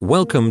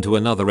welcome to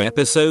another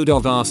episode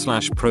of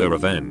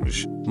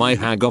r/prorevenge. My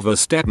hag of a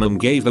stepmom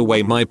gave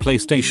away my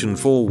PlayStation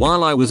 4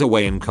 while I was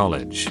away in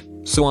college,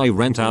 so I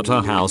rent out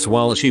her house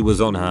while she was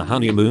on her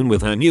honeymoon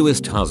with her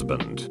newest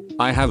husband.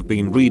 I have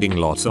been reading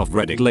lots of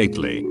Reddit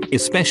lately,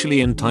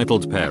 especially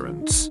entitled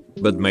parents,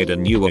 but made a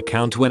new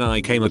account when I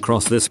came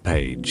across this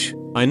page.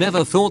 I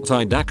never thought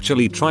I'd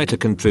actually try to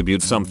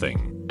contribute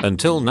something.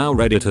 Until now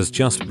Reddit has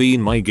just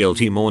been my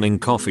guilty morning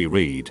coffee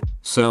read,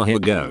 so here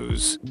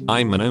goes.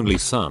 I'm an only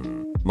son.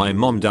 My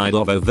mom died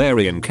of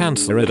ovarian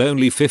cancer at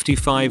only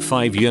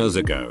 55 years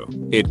ago.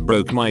 It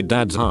broke my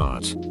dad's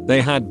heart.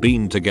 They had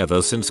been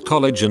together since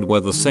college and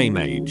were the same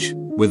age,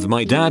 with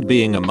my dad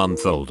being a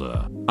month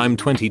older. I'm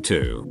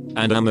 22,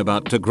 and I'm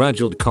about to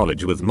graduate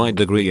college with my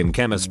degree in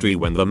chemistry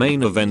when the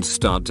main events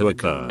start to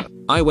occur.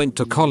 I went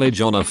to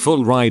college on a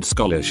full ride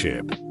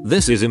scholarship.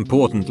 This is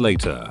important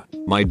later.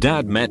 My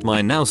dad met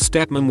my now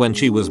stepmom when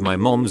she was my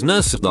mom's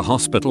nurse at the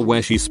hospital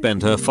where she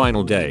spent her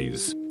final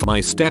days. My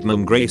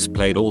stepmom Grace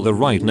played all the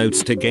right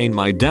notes to gain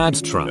my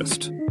dad's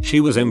trust. She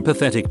was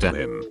empathetic to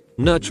him,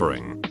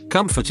 nurturing,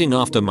 comforting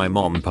after my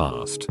mom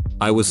passed.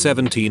 I was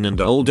 17 and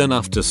old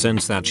enough to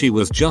sense that she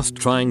was just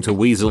trying to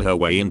weasel her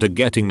way into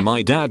getting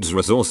my dad's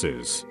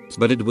resources.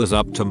 But it was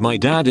up to my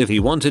dad if he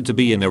wanted to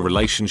be in a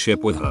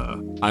relationship with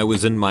her. I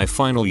was in my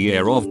final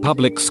year of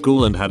public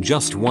school and had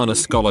just won a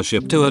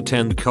scholarship to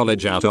attend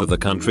college out of the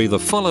country the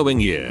following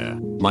year.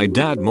 My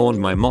dad mourned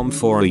my mom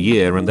for a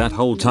year, and that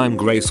whole time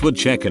Grace would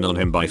check in on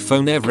him by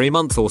phone every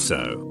month or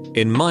so,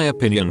 in my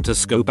opinion to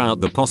scope out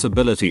the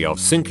possibility of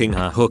sinking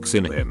her hooks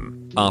in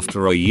him.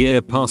 After a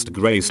year passed,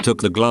 Grace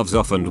took the gloves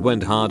off and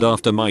went hard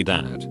after my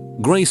dad.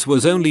 Grace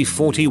was only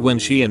 40 when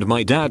she and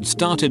my dad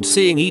started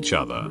seeing each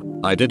other.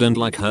 I didn't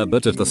like her,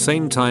 but at the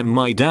same time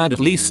my dad at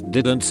least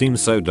didn't seem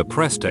so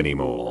depressed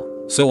anymore.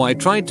 So I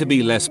tried to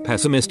be less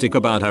pessimistic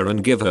about her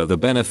and give her the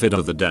benefit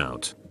of the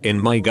doubt.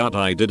 In my gut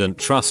I didn't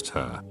trust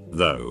her,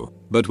 though.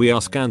 But we are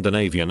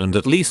Scandinavian, and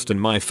at least in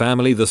my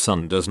family the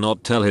son does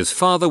not tell his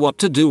father what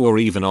to do or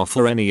even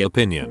offer any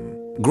opinion.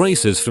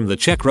 Grace is from the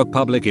Czech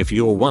Republic if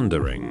you're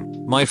wondering.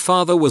 My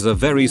father was a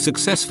very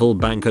successful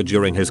banker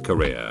during his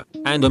career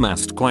and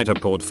amassed quite a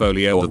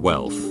portfolio of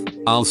wealth.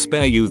 I'll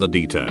spare you the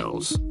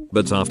details.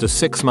 But after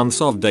 6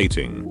 months of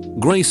dating,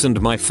 Grace and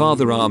my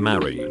father are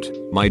married.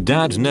 My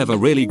dad never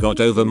really got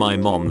over my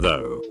mom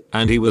though,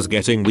 and he was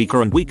getting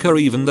weaker and weaker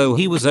even though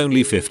he was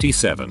only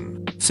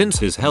 57. Since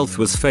his health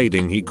was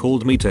fading, he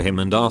called me to him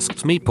and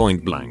asked me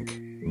point blank,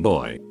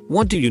 "Boy,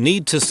 what do you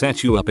need to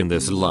set you up in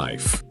this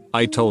life?"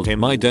 I told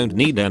him I don't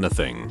need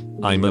anything.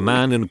 I'm a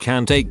man and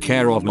can take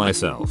care of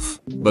myself.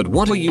 "But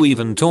what are you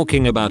even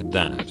talking about,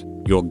 Dad?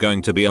 You're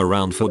going to be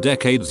around for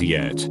decades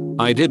yet."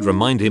 I did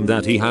remind him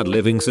that he had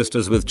living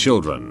sisters with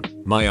children,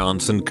 my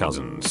aunts and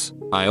cousins.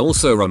 I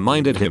also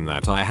reminded him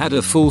that I had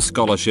a full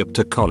scholarship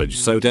to college,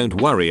 so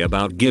don't worry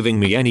about giving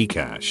me any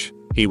cash.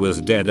 He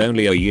was dead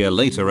only a year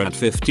later at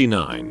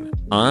 59.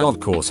 I of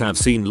course have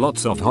seen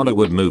lots of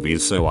Hollywood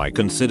movies, so I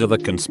consider the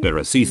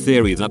conspiracy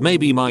theory that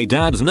maybe my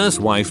dad's nurse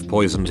wife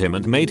poisoned him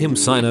and made him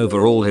sign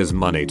over all his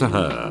money to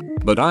her.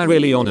 But I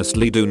really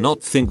honestly do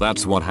not think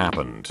that's what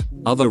happened.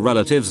 Other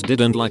relatives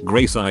didn't like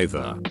Grace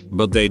either,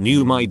 but they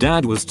knew my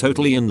dad was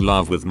totally in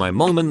love with my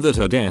mom and that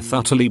her death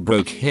utterly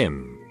broke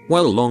him.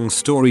 Well, long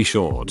story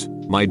short,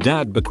 my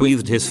dad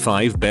bequeathed his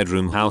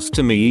 5-bedroom house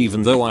to me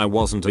even though I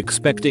wasn't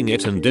expecting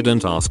it and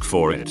didn't ask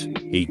for it.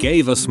 He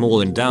gave a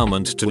small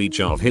endowment to each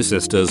of his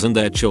sisters and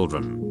their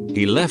children.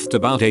 He left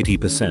about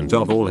 80%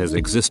 of all his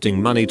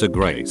existing money to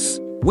Grace,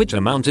 which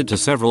amounted to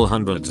several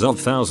hundreds of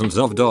thousands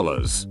of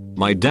dollars.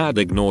 My dad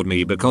ignored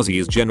me because he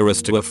is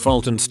generous to a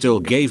fault and still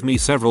gave me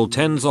several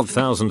tens of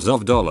thousands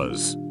of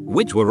dollars,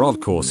 which were of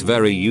course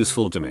very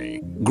useful to me.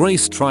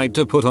 Grace tried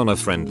to put on a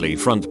friendly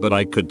front, but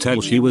I could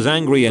tell she was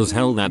angry as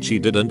hell that she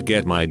didn't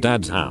get my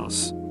dad's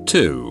house,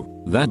 too.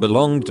 That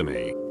belonged to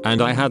me,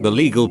 and I had the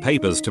legal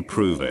papers to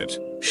prove it.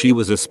 She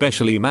was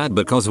especially mad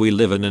because we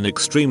live in an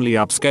extremely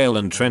upscale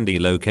and trendy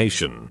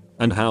location,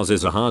 and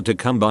houses are hard to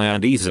come by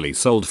and easily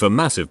sold for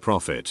massive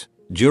profit.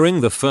 During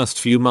the first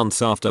few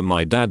months after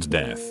my dad's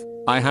death,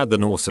 I had the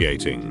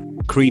nauseating,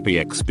 creepy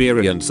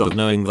experience of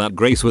knowing that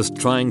Grace was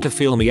trying to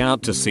feel me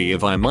out to see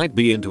if I might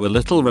be into a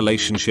little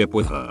relationship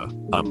with her.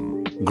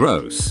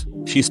 Gross.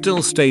 She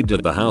still stayed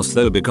at the house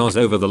though, because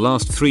over the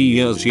last 3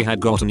 years she had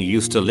gotten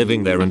used to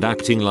living there and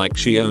acting like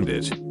she owned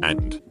it.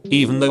 And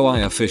even though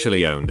I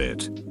officially owned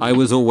it, I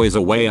was always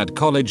away at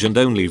college and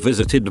only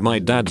visited my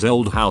dad's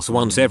old house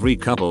once every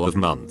couple of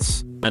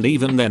months. And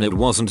even then it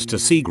wasn't to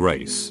see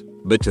Grace,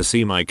 but to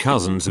see my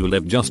cousins who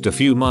lived just a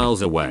few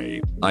miles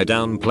away. I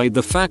downplayed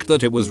the fact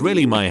that it was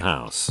really my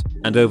house,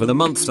 and over the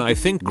months I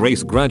think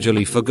Grace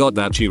gradually forgot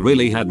that she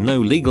really had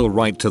no legal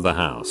right to the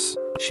house.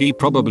 She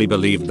probably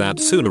believed that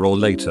sooner or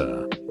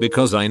later,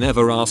 because I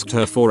never asked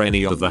her for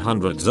any of the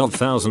hundreds of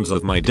thousands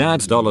of my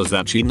dad's dollars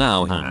that she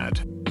now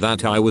had,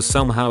 that I was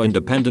somehow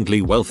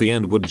independently wealthy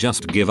and would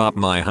just give up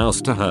my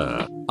house to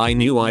her. I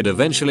knew I'd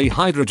eventually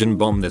hydrogen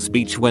bomb this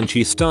beach when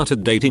she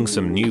started dating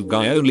some new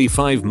guy only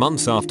 5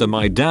 months after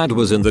my dad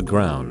was in the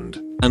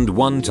ground. And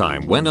one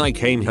time when I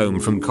came home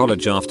from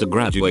college after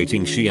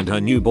graduating, she and her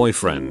new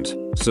boyfriend,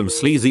 some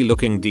sleazy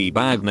looking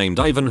D-bag named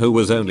Ivan who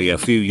was only a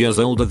few years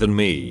older than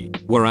me,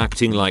 were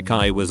acting like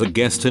I was a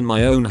guest in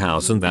my own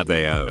house and that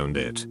they owned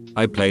it.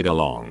 I played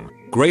along.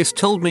 Grace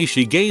told me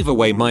she gave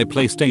away my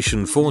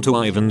PlayStation 4 to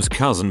Ivan's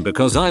cousin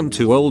because I'm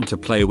too old to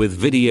play with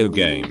video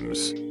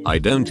games. I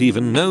don't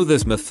even know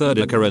this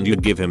Methodica and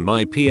you'd give him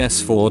my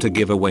PS4 to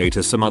give away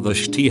to some other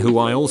shitty who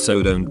I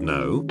also don't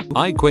know.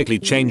 I quickly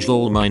changed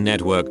all my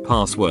network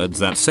passwords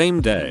that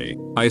same day.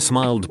 I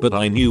smiled but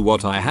I knew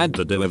what I had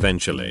to do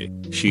eventually.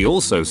 She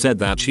also said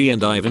that she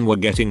and Ivan were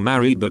getting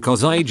married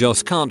because I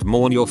just can't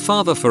mourn your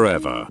father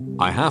forever.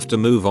 I have to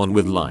move on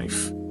with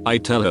life. I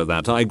tell her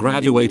that I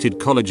graduated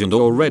college and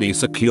already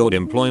secured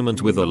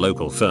employment with a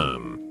local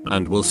firm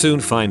and will soon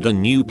find a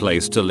new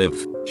place to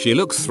live. She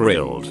looks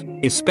thrilled,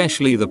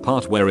 especially the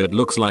part where it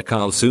looks like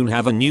I'll soon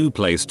have a new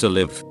place to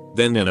live.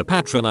 Then in a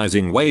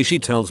patronizing way she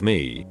tells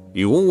me,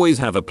 "You always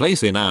have a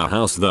place in our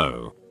house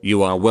though.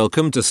 You are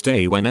welcome to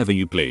stay whenever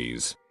you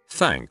please."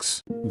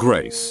 Thanks,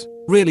 Grace.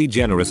 Really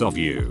generous of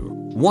you.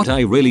 What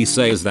I really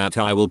say is that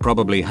I will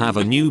probably have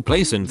a new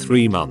place in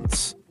 3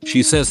 months.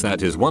 She says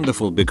that is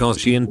wonderful because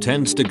she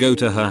intends to go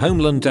to her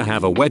homeland to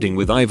have a wedding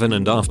with Ivan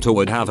and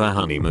afterward have her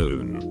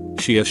honeymoon.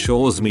 She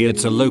assures me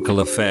it's a local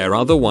affair,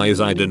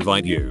 otherwise I'd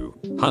invite you,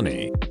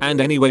 honey.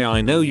 And anyway, I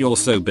know you're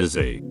so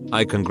busy.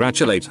 I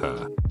congratulate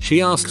her.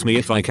 She asks me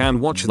if I can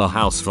watch the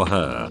house for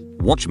her.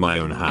 Watch my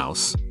own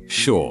house?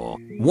 Sure.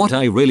 What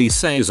I really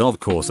say is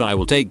of course I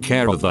will take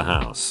care of the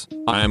house.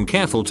 I am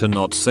careful to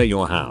not say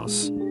your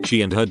house.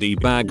 She and her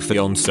D-bag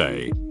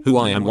fiance, who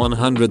I am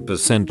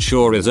 100%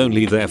 sure is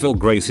only there for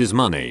Grace's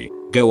money,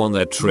 go on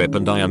their trip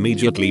and I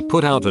immediately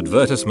put out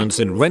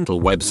advertisements in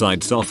rental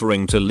websites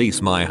offering to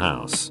lease my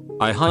house.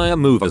 I hire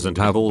movers and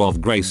have all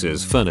of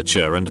Grace's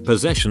furniture and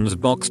possessions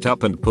boxed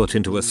up and put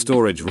into a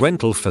storage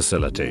rental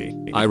facility.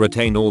 I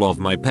retain all of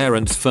my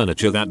parents'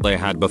 furniture that they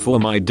had before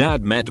my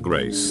dad met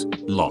Grace.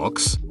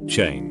 Locks,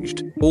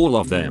 changed, all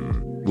of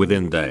them,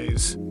 within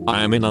days.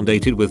 I am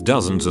inundated with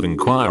dozens of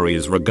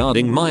inquiries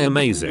regarding my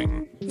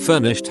amazing,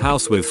 furnished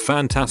house with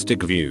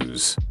fantastic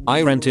views.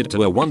 I rent it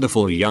to a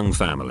wonderful young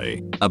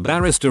family, a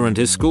barrister and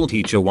his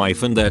schoolteacher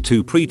wife and their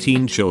 2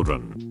 preteen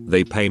children.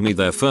 They pay me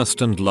their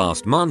first and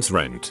last month's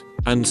rent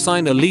and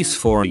sign a lease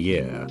for a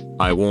year.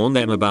 I warn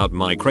them about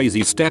my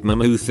crazy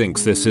stepmom who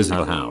thinks this is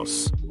her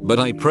house, but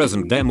I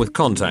present them with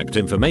contact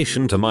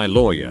information to my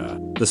lawyer,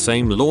 the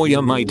same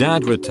lawyer my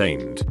dad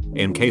retained,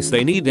 in case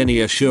they need any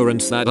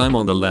assurance that I'm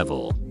on the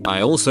level.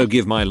 I also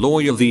give my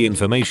lawyer the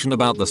information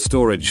about the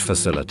storage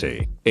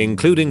facility,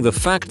 including the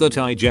fact that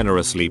I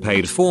generously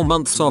paid 4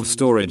 months of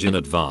storage in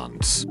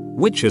advance,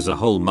 which is a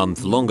whole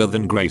month longer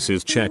than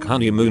Grace's Czech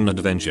honeymoon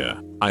adventure.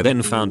 I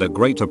then found a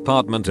great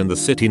apartment in the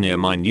city near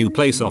my new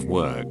place of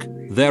work.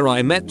 There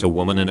I met a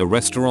woman in a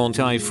restaurant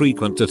I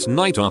frequent at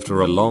night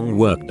after a long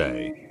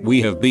workday.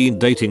 We have been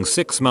dating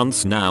 6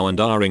 months now and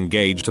are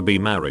engaged to be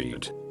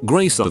married.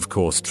 Grace of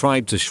course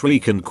tried to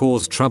shriek and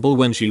cause trouble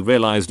when she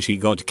realized she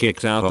got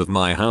kicked out of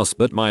my house,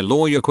 but my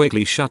lawyer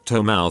quickly shut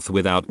her mouth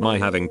without my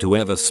having to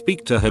ever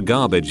speak to her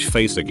garbage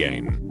face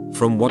again.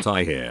 From what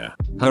I hear,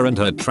 her and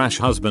her trash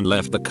husband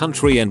left the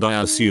country and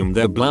I assume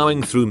they're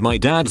blowing through my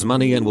dad's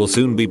money and will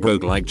soon be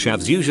broke like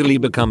chavs usually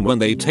become when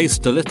they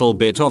taste a little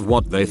bit of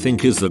what they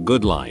think is the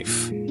good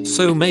life.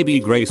 So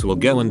maybe Grace will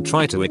go and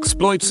try to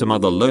exploit some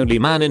other lonely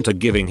man into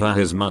giving her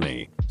his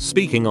money.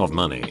 Speaking of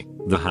money,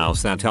 the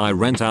house that I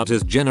rent out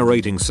is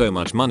generating so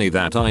much money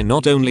that I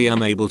not only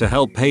am able to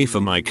help pay for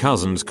my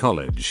cousin's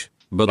college,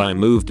 but I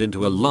moved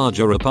into a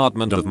larger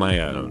apartment of my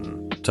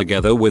own,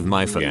 together with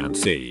my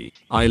fiancée.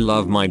 I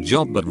love my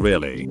job, but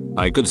really,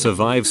 I could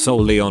survive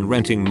solely on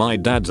renting my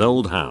dad's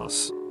old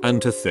house.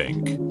 And to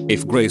think,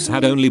 if Grace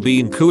had only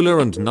been cooler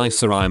and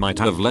nicer I might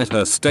have let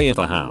her stay at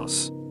the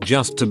house,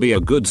 just to be a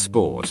good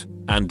sport,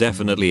 and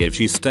definitely if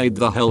she stayed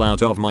the hell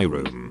out of my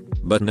room.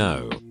 But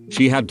no.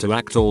 She had to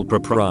act all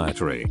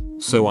proprietary,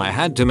 so I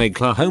had to make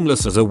her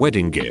homeless as a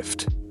wedding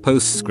gift.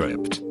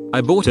 Postscript. I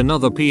bought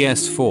another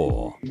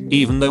PS4.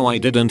 Even though I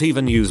didn't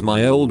even use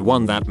my old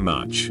one that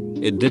much,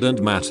 it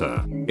didn't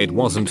matter. It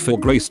wasn't for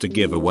Grace to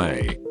give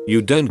away.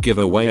 You don't give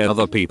away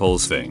other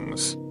people's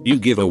things. You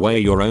give away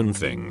your own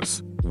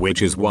things.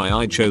 Which is why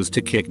I chose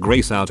to kick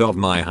Grace out of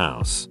my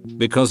house.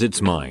 Because it's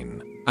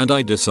mine. And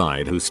I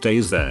decide who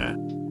stays there.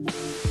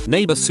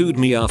 Neighbor sued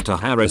me after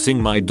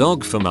harassing my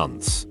dog for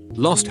months.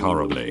 Lost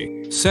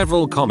horribly.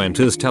 Several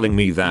commenters telling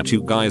me that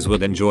you guys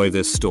would enjoy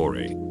this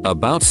story.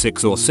 About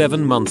 6 or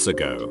 7 months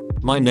ago,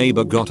 my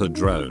neighbor got a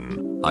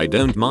drone. I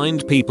don't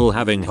mind people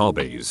having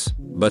hobbies,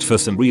 but for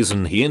some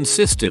reason he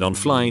insisted on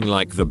flying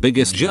like the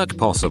biggest jerk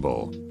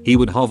possible. He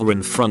would hover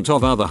in front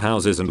of other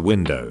houses and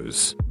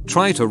windows,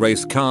 try to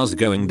race cars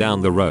going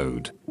down the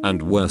road,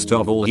 and worst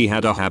of all, he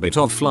had a habit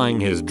of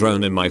flying his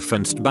drone in my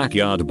fenced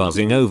backyard,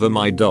 buzzing over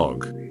my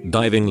dog,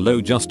 diving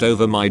low just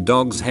over my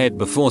dog's head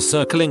before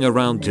circling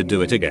around to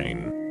do it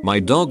again. My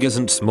dog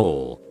isn't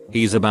small,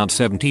 he's about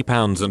 70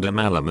 pounds and a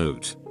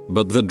Malamute,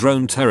 but the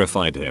drone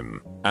terrified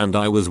him, and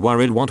I was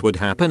worried what would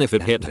happen if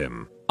it hit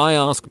him. I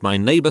asked my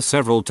neighbor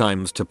several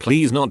times to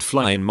please not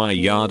fly in my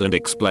yard and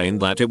explained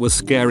that it was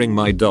scaring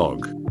my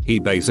dog. He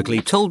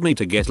basically told me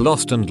to get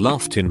lost and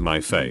laughed in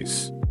my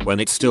face. When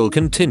it still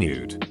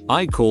continued,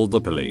 I called the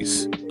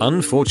police.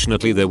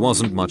 Unfortunately, there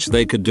wasn't much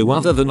they could do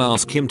other than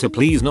ask him to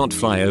please not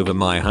fly over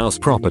my house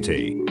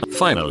property.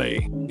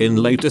 Finally, in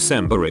late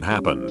December it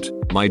happened.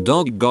 My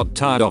dog got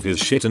tired of his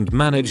shit and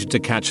managed to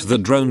catch the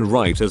drone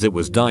right as it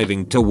was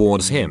diving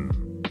towards him.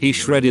 He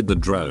shredded the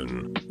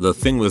drone. The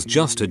thing was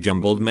just a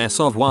jumbled mess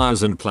of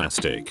wires and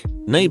plastic.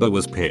 Neighbor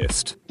was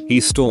pissed.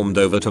 He stormed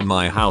over to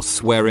my house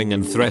swearing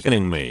and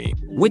threatening me,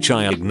 which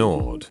I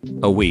ignored.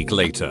 A week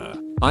later,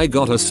 I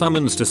got a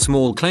summons to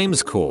small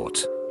claims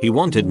court. He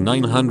wanted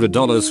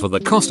 $900 for the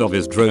cost of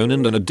his drone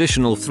and an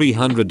additional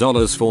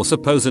 $300 for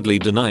supposedly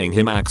denying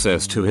him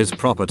access to his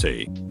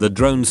property. The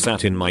drone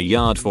sat in my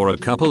yard for a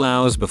couple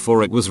hours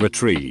before it was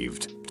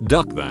retrieved.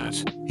 Duck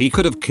that. He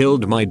could have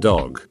killed my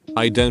dog.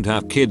 I don't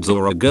have kids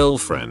or a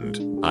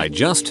girlfriend. I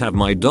just have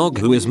my dog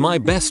who is my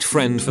best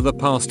friend for the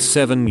past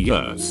 7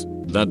 years.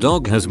 That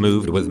dog has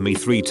moved with me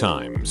 3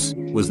 times.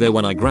 Was there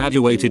when I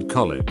graduated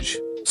college.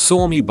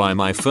 Saw me buy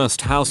my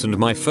first house and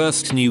my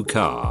first new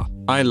car.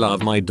 I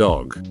love my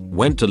dog.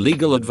 Went to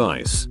legal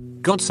advice.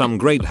 Got some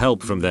great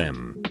help from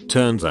them.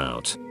 Turns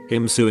out,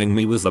 him suing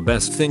me was the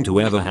best thing to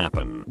ever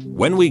happen.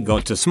 When we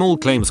got to small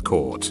claims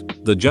court,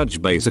 the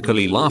judge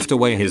basically laughed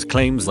away his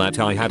claims that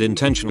I had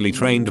intentionally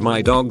trained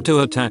my dog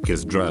to attack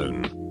his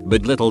drone.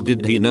 But little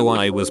did he know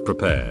I was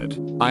prepared.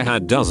 I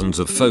had dozens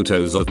of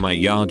photos of my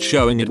yard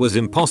showing it was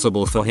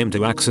impossible for him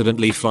to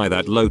accidentally fly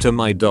that low to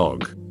my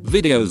dog.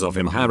 Videos of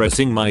him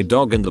harassing my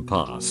dog in the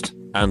past.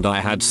 And I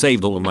had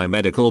saved all my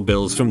medical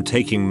bills from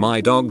taking my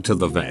dog to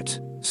the vet.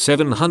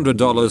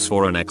 $700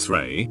 for an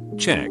x-ray,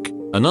 check.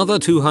 Another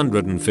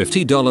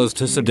 $250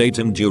 to sedate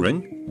him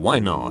during? Why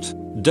not?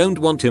 Don't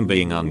want him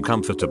being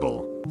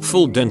uncomfortable.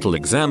 Full dental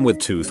exam with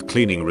tooth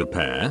cleaning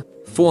repair?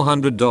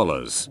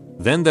 $400.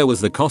 Then there was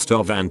the cost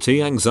of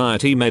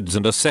anti-anxiety meds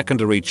and a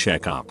secondary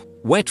checkup.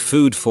 Wet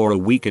food for a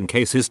week in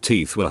case his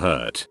teeth were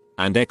hurt.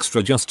 And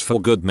extra just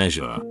for good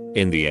measure.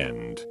 In the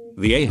end,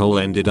 the a-hole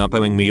ended up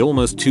owing me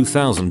almost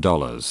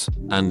 $2,000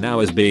 and now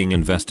is being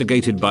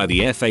investigated by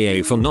the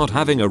FAA for not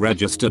having a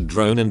registered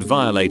drone and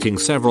violating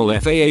several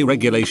FAA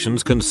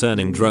regulations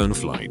concerning drone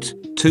flight.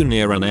 Too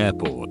near an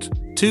airport,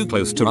 too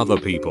close to other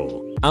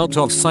people, out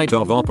of sight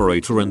of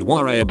operator and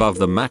way above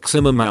the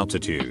maximum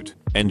altitude.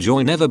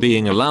 Enjoy never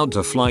being allowed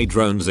to fly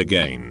drones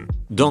again.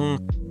 Dong.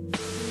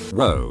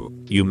 Bro,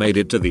 you made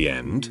it to the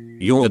end?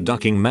 You're a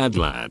ducking mad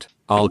lad.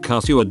 I'll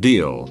cut you a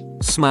deal.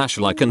 Smash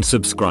like and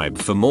subscribe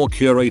for more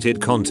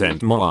curated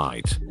content.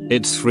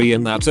 It's free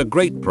and that's a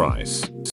great price.